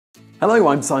Hello,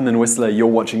 I'm Simon Whistler, you're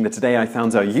watching the Today I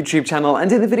Found Out YouTube channel,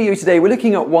 and in the video today we're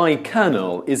looking at why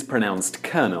kernel is pronounced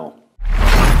kernel.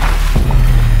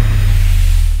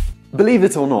 Believe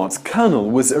it or not, kernel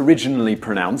was originally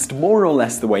pronounced more or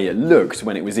less the way it looked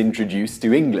when it was introduced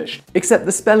to English, except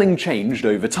the spelling changed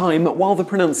over time while the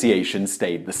pronunciation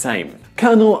stayed the same.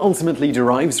 Kernel ultimately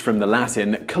derives from the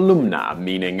Latin columna,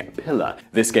 meaning pillar.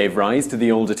 This gave rise to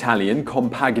the Old Italian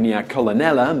compagnia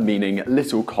colonnella, meaning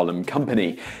little column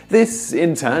company. This,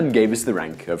 in turn, gave us the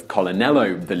rank of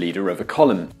colonnello, the leader of a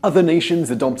column. Other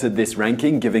nations adopted this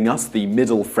ranking, giving us the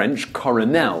Middle French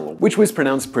coronel, which was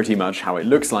pronounced pretty much how it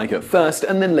looks like at first,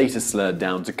 and then later slurred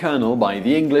down to kernel by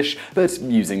the English, but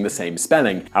using the same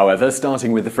spelling. However,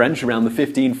 starting with the French around the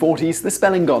 1540s, the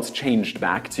spelling got changed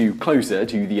back to closer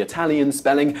to the Italian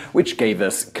spelling, which gave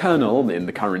us kernel in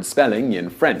the current spelling in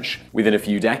French. Within a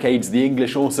few decades, the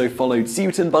English also followed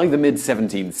suit, and by the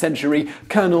mid-17th century,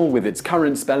 kernel with its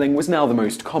current spelling was now the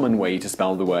most common way to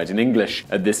spell the word in English.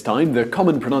 At this time, the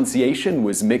common pronunciation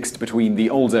was mixed between the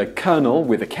older kernel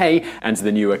with a K and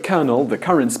the newer kernel, the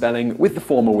current spelling, with the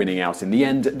former winning out in the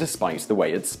end, despite the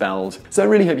way it's spelled. So I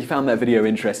really hope you found that video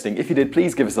interesting. If you did,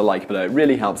 please give us a like below, it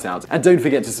really helps out. And don't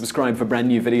forget to subscribe for brand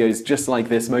new videos just like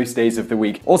this most days of the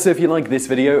week. Also, if you like this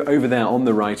video, over there on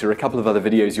the right are a couple of other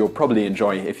videos you'll probably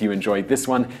enjoy if you enjoyed this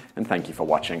one, and thank you for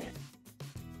watching.